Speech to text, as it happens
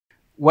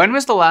When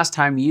was the last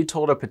time you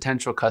told a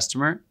potential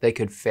customer they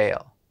could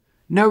fail?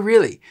 No,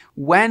 really.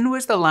 When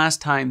was the last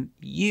time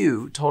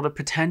you told a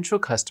potential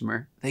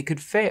customer they could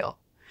fail?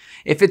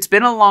 If it's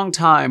been a long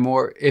time,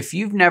 or if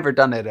you've never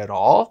done it at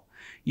all,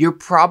 you're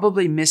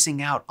probably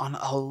missing out on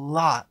a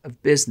lot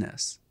of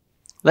business.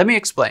 Let me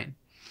explain.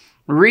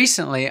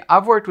 Recently,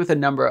 I've worked with a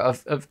number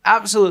of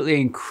absolutely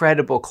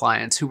incredible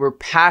clients who were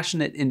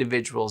passionate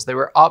individuals. They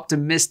were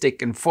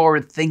optimistic and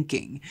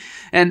forward-thinking,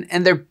 and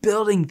they're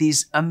building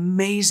these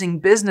amazing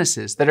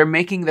businesses that are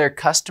making their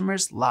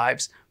customers'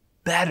 lives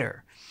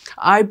better.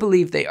 I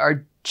believe they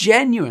are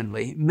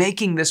genuinely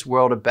making this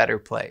world a better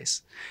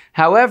place.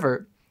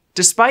 However,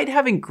 despite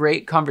having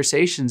great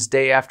conversations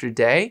day after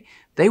day,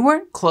 they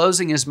weren't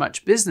closing as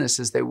much business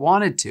as they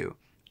wanted to,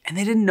 and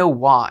they didn't know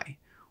why.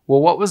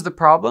 Well, what was the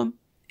problem?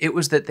 It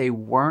was that they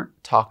weren't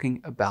talking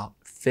about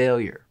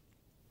failure.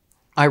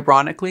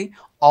 Ironically,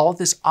 all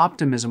this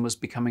optimism was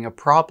becoming a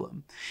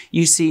problem.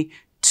 You see,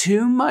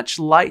 too much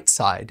light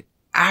side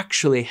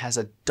actually has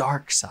a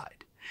dark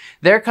side.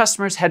 Their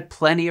customers had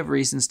plenty of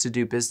reasons to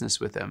do business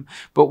with them,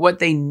 but what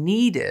they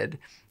needed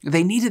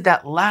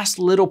that last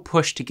little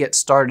push to get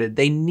started.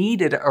 They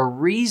needed a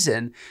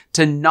reason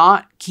to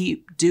not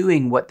keep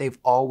doing what they've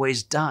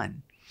always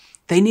done.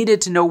 They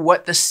needed to know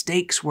what the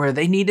stakes were.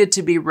 They needed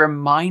to be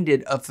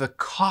reminded of the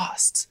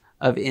costs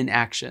of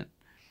inaction.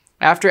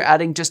 After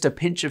adding just a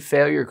pinch of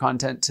failure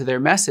content to their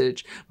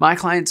message, my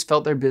clients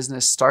felt their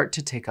business start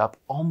to tick up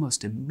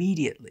almost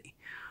immediately.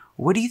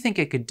 What do you think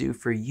it could do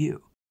for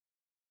you?